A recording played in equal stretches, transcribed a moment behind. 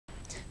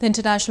The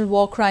International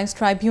War Crimes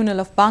Tribunal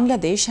of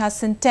Bangladesh has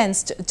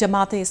sentenced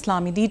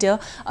Jamaat-e-Islami leader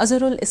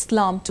Azharul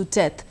Islam to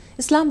death.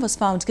 Islam was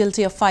found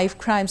guilty of 5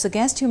 crimes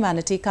against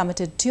humanity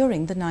committed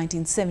during the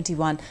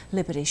 1971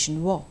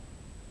 Liberation War.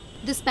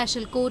 The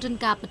special court in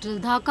capital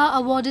Dhaka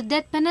awarded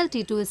death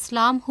penalty to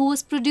Islam, who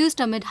was produced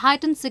amid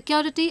heightened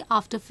security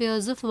after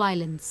fears of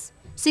violence.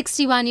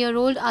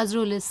 61-year-old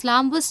Azharul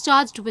Islam was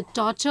charged with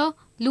torture,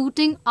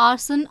 looting,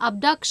 arson,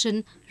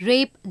 abduction,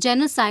 rape,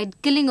 genocide,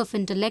 killing of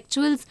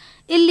intellectuals,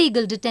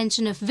 illegal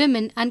detention of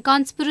women and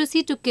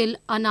conspiracy to kill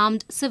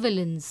unarmed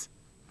civilians.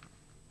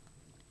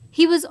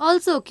 He was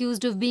also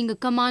accused of being a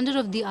commander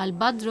of the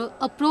Al-Badr,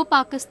 a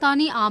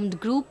pro-Pakistani armed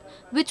group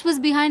which was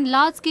behind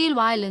large-scale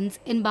violence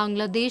in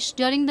Bangladesh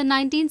during the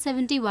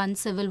 1971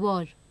 civil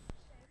war.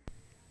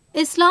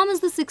 Islam is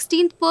the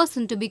 16th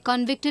person to be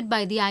convicted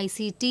by the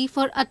ICT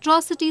for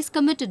atrocities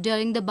committed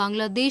during the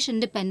Bangladesh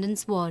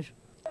Independence War.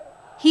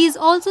 He is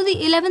also the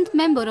 11th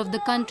member of the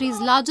country's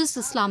largest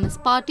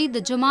Islamist party,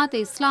 the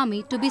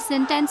Jamaat-e-Islami, to be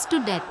sentenced to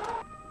death.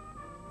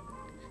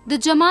 The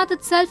Jamaat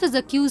itself is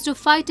accused of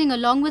fighting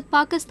along with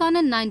Pakistan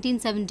in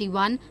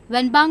 1971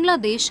 when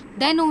Bangladesh,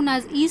 then known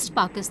as East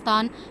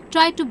Pakistan,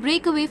 tried to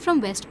break away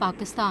from West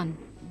Pakistan.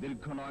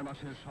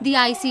 The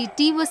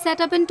ICT was set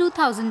up in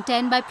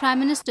 2010 by Prime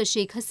Minister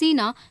Sheikh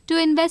Hasina to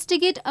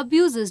investigate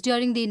abuses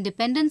during the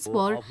independence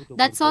war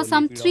that saw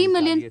some 3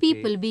 million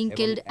people being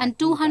killed and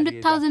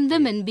 200,000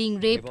 women being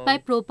raped by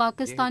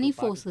pro-Pakistani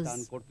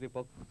forces.